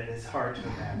 that said, it is hard to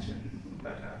imagine,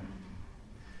 but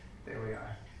there we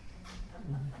are.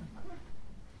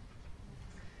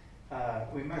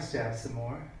 We must have some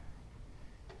more.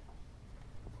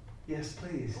 Yes,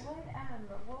 please.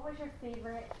 What was your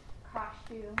favorite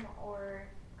costume or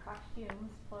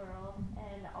costumes, plural,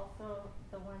 and also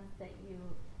the ones that you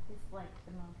disliked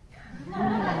the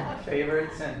most?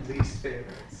 Favorites and least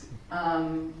favorites.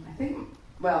 I think,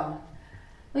 well,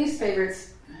 least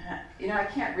favorites, you know,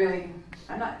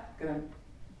 I'm not going to.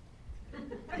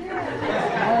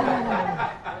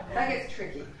 That gets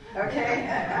tricky, okay?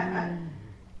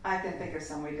 I can think of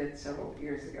some we did several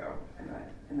years ago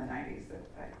in the 90s that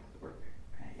I worked,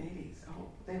 80s, oh,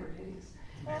 they were hideous.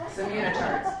 Some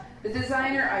unitards. The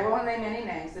designer, I won't name any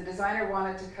names, the designer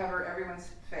wanted to cover everyone's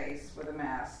face with a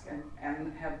mask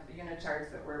and have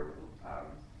unitards that were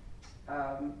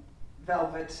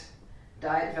velvet,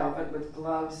 dyed velvet with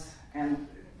gloves, and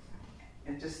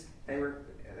it just, they were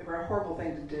a horrible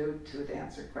thing to do to a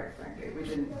dancer, quite frankly.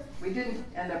 We didn't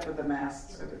end up with the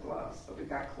masks or the gloves, but we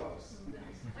got close.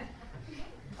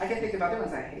 I can think of other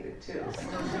ones I hated too.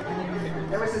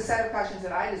 There was a set of costumes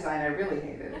that I designed I really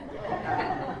hated.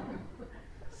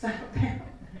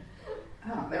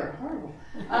 They were horrible.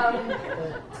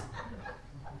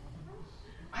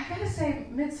 I gotta say,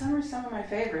 Midsummer's some of my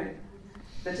favorite.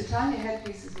 The Titania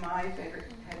headpiece is my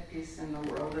favorite headpiece in the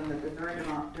world, and the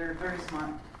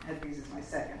Divertissement headpiece is my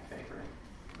second favorite.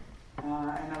 And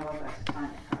I love that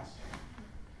Titania costume.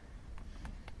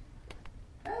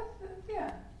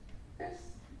 Yeah,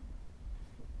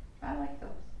 I like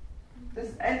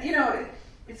those. And you know,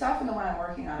 it's often the one I'm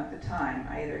working on at the time.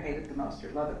 I either hate it the most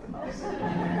or love it the most.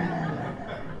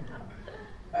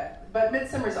 But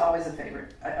Midsummer's always a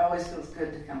favorite. It always feels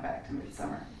good to come back to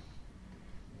Midsummer.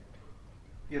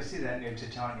 You'll see that new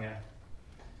Titania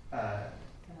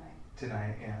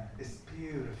tonight. Yeah, it's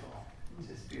beautiful. It's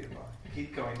just beautiful. You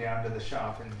keep going down to the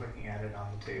shop and looking at it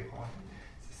on the table.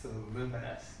 It's just a little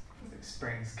luminous. It's like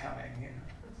spring's coming. You know,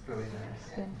 it's really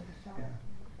nice. Yeah.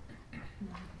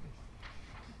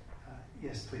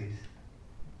 Yes, please.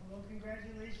 Well,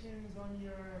 congratulations on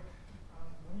your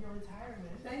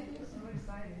retirement. Thank you. It's so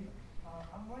exciting.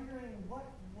 I'm wondering what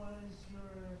was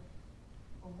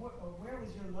where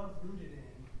was your love rooted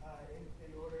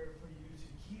in order for you to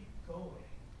keep going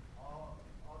all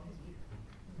these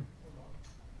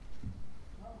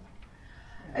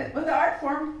years? With the art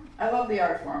form, I love the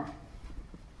art form.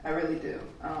 I really do.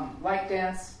 Like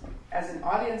dance as an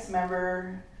audience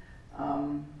member.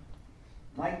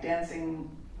 Like dancing,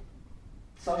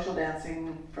 social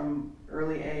dancing from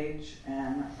early age,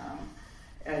 and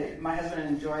my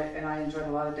husband and I enjoyed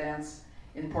a lot of dance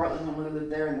in Portland when we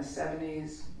lived there in the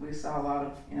 70s. We saw a lot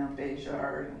of, you know,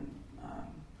 Béjart and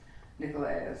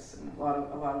Nicolas and a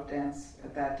lot of dance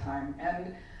at that time,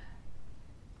 and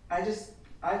I just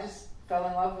fell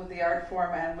in love with the art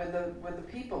form and with the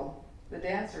people, the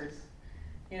dancers,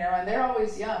 you know, and they're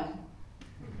always young.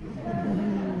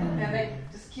 And they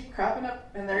just keep cropping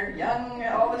up, and they're young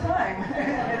all the time.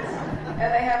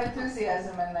 And they have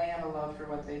enthusiasm, and they have a love for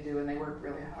what they do, and they work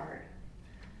really hard.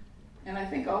 And I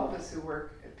think all of us who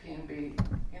work at P&B,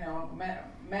 you know,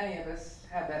 many of us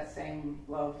have that same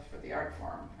love for the art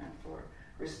form and for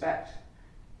respect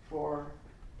for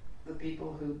the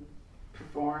people who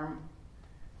perform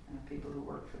and the people who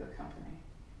work for the company.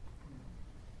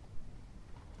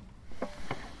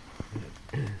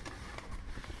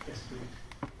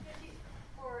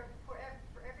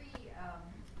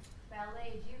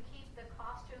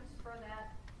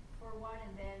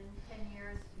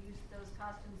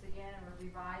 again or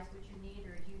revise what you need,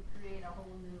 or do you create a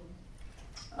whole new?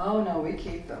 Oh no, we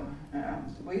keep them.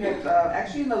 We have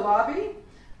actually in the lobby.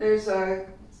 There's a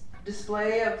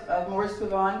display of Maurice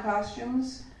Pavon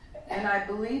costumes, and I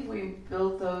believe we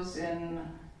built those in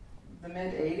the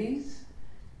mid '80s,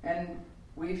 and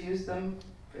we've used them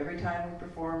every time we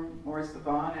perform Maurice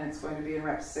Pavon, and it's going to be in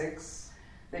Rep 6.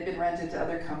 They've been rented to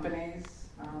other companies,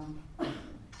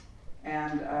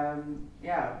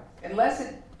 yeah, unless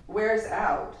it wears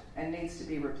out and needs to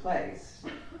be replaced,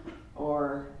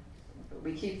 or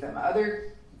we keep them.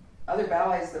 Other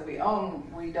ballets that we own,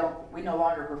 we no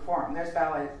longer perform. There's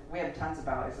ballets, we have tons of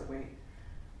ballets that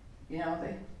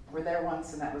they were there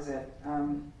once and that was it.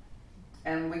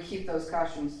 And we keep those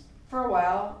costumes for a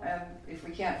while, and if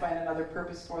we can't find another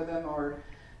purpose for them or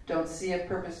don't see a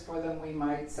purpose for them, we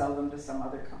might sell them to some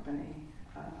other company.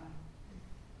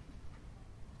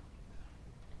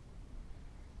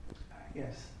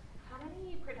 Yes. How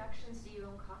many productions do you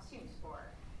own costumes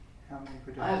for? How many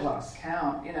productions? I've lost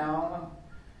count,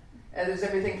 And there's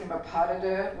everything from a pas de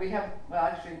deux. We have,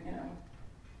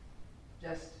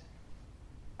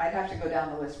 I'd have to go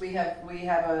down the list. We have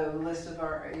a list of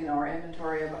our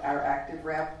inventory of our active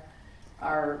rep,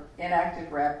 our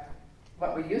inactive rep,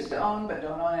 what we used to own but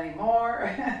don't own anymore.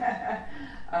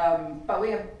 But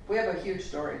we have a huge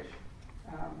storage.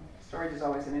 Storage is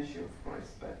always an issue, of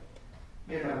course, but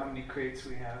You don't know how many crates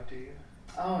we have, do you?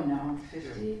 Oh no,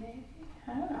 50 maybe?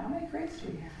 I don't know, how many crates do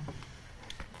we have?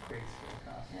 Crates full of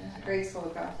costumes. Yeah, crates full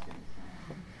of costumes.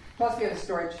 Plus we have a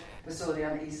storage facility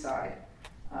on the east side,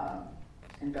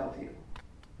 in Bellevue,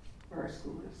 where our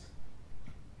school is.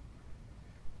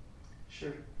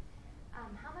 Sure.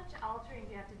 How much altering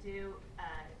do you have to do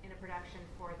in a production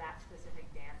for that specific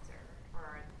dancer? Or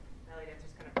are belly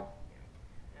dancers kind of,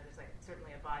 there's like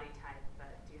certainly a body type,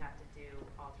 but do you have to do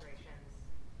alterations?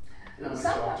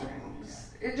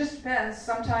 Sometimes, it just depends.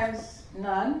 Sometimes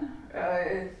none,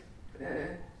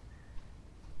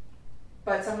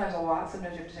 but sometimes a lot.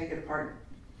 Sometimes you have to take it apart,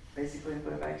 basically, and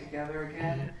put it back together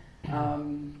again.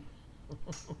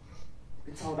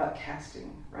 It's all about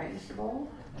casting, right, Mr. Bowl?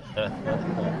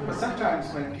 But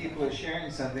sometimes when people are sharing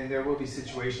something, there will be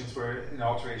situations where an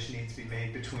alteration needs to be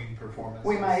made between performances.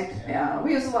 We might, yeah.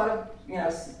 We use a lot of,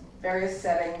 various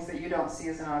settings that you don't see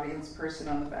as an audience person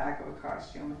on the back of a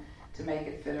costume to make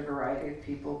it fit a variety of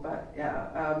people. But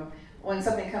yeah, when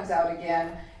something comes out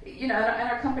again, and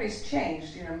our company's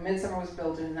changed. Midsummer was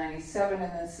built in '97,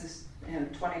 and this is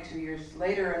 22 years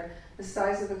later, and the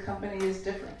size of the company is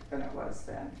different than it was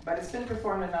then. But it's been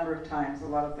performed a number of times. A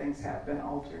lot of things have been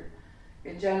altered.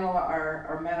 In general,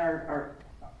 our men are,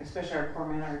 especially our core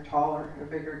men, are taller, are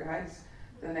bigger guys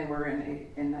than they were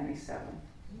in '97.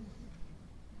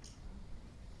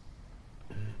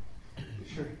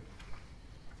 Sure.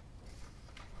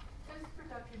 This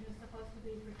production is supposed to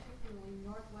be particularly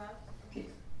Northwest,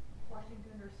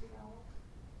 Washington, or Seattle.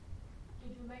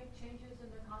 Did you make changes in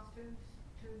the costumes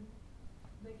to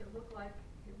make it look like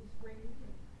it was raining?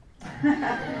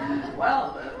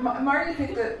 Well, Martin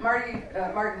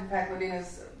Pacladinas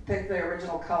picked the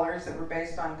original colors that were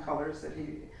based on colors that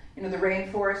he, the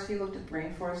rainforest. He looked at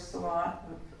rainforests a lot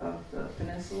of the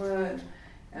peninsula,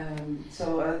 and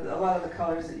so a lot of the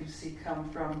colors that you see come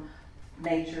from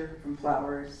nature, from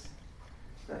flowers.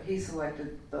 So he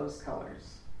selected those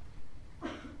colors. So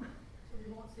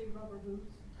we won't see rubber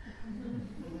boots?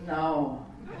 No.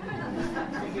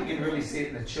 I think you can really see it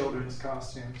in the children's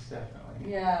costumes,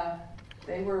 definitely. Yeah,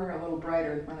 they were a little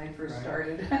brighter when they first Right.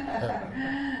 started.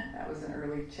 That was an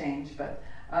early change, but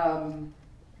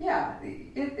yeah,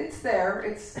 it's there.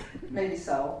 It's maybe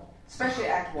subtle, especially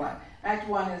Act 1. Act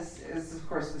 1 is of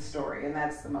course the story, and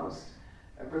that's the most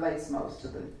relates most to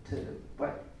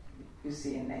what you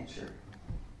see in nature.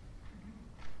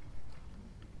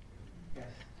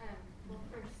 Yes. Well,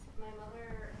 first, my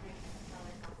mother makes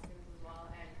ballet costumes as well,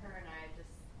 and her and I just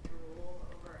drool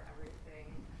over everything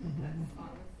that's on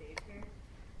the stage here.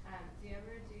 Do you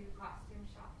ever do costume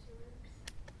shop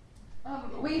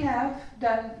tours? We have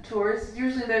done tours.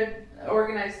 Usually they're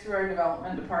organized through our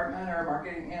development department or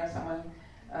marketing, someone.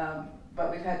 But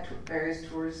we've had various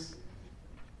tours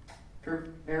for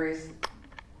various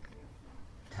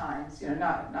times.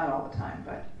 Not all the time,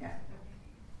 but yeah.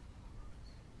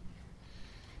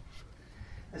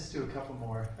 Let's do a couple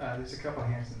more. There's a couple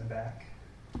hands in the back.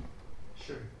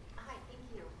 Sure. Hi, thank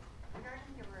you.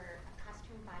 Regarding your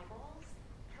costume Bibles,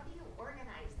 how do you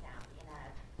organize them? In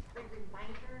a big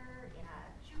binder, in a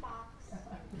shoebox?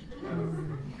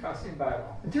 Costume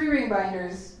Bible. 3-ring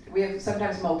binders. We have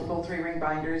sometimes multiple 3-ring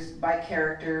binders by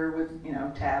character with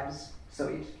tabs. So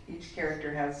each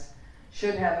character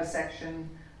should have a section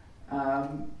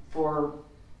for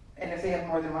And if they have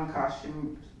more than one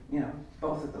costume,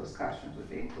 both of those costumes would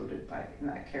be included in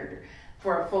that character.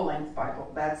 For a full-length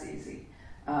Bible, that's easy,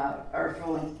 or a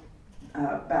full-length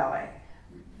ballet.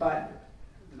 But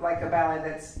like a ballet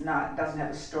doesn't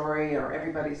have a story, or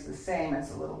everybody's the same,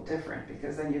 it's a little different,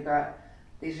 because then you've got,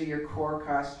 these are your core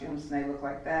costumes and they look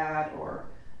like that, or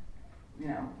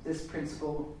this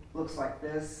principal looks like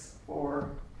this,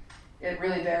 or it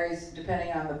really varies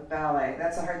depending on the ballet.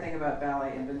 That's the hard thing about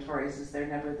ballet inventories, is they're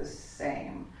never the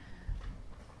same.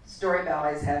 Story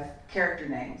ballets have character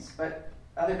names, but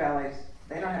other ballets,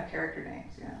 they don't have character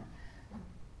names,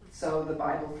 So the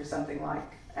Bible for something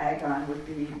like Agon would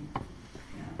be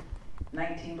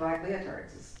 19 black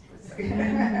leotards.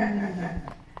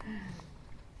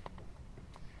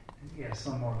 Yes,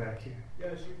 one more back here.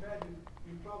 Yes,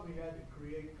 you probably had to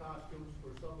create costumes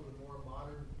for some of the more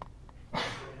modern dances.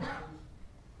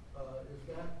 Is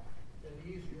that an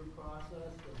easier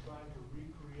process than trying to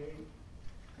recreate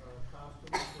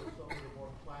costumes for some of the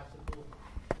more classical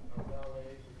ballets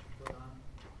that you put on?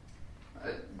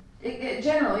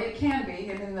 Generally, it can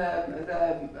be. I mean,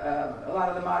 a lot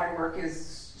of the modern work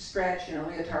is stretch,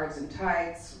 leotards and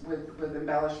tights with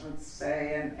embellishments,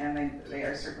 say, and they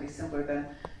are certainly simpler than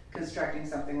constructing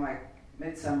something like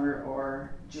Midsummer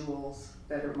or Jewels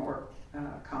that are more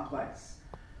complex.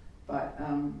 But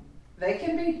they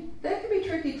can be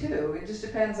tricky too. It just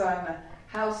depends on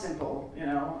how simple.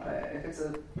 If it's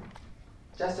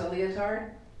just a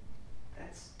leotard,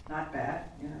 that's not bad.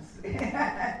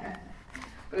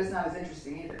 But it's not as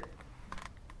interesting either.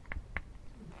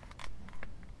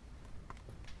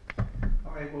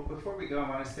 All right, well, before we go, I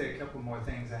want to say a couple more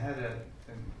things. I had an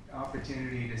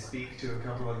opportunity to speak to a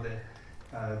couple of the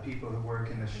people who work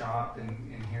in the shop and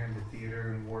here in the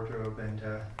theater and wardrobe, and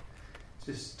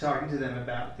just talking to them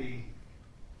about the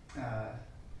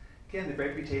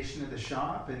reputation of the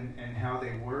shop and how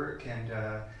they work and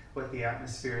what the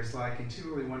atmosphere is like. And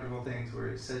two really wonderful things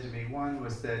were said to me. One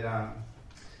was that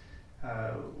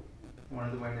one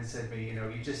of the women said to me,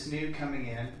 you just knew coming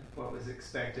in what was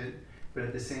expected, but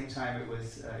at the same time, it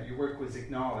was your work was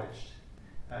acknowledged.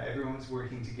 Everyone was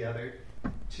working together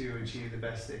to achieve the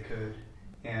best they could,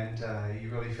 and you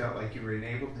really felt like you were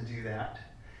enabled to do that.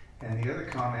 And the other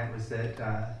comment was that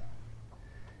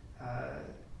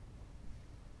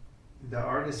the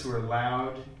artists were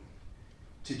allowed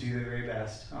to do their very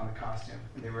best on the costume,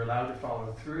 and they were allowed to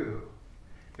follow through.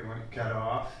 They weren't cut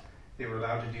off. They were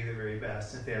allowed to do their very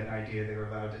best. If they had an idea, they were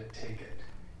allowed to take it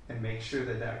and make sure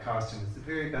that costume was the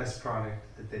very best product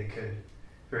that they could,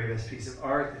 very best piece of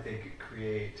art that they could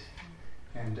create.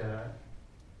 And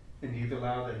you've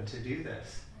allowed them to do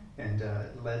this and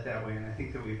led that way. And I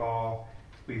think that we've all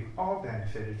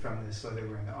benefited from this, whether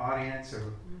we're in the audience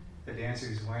or the dancer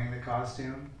who's wearing the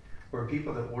costume, or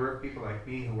people that work, people like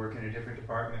me who work in a different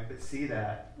department but see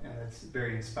that, and that's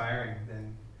very inspiring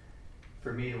then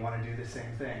for me to want to do the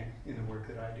same thing in the work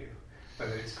that I do,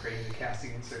 whether it's creating a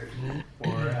casting insert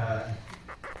or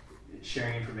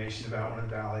sharing information about one of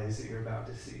the ballets that you're about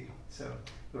to see. So,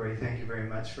 Lori, thank you very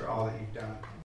much for all that you've done.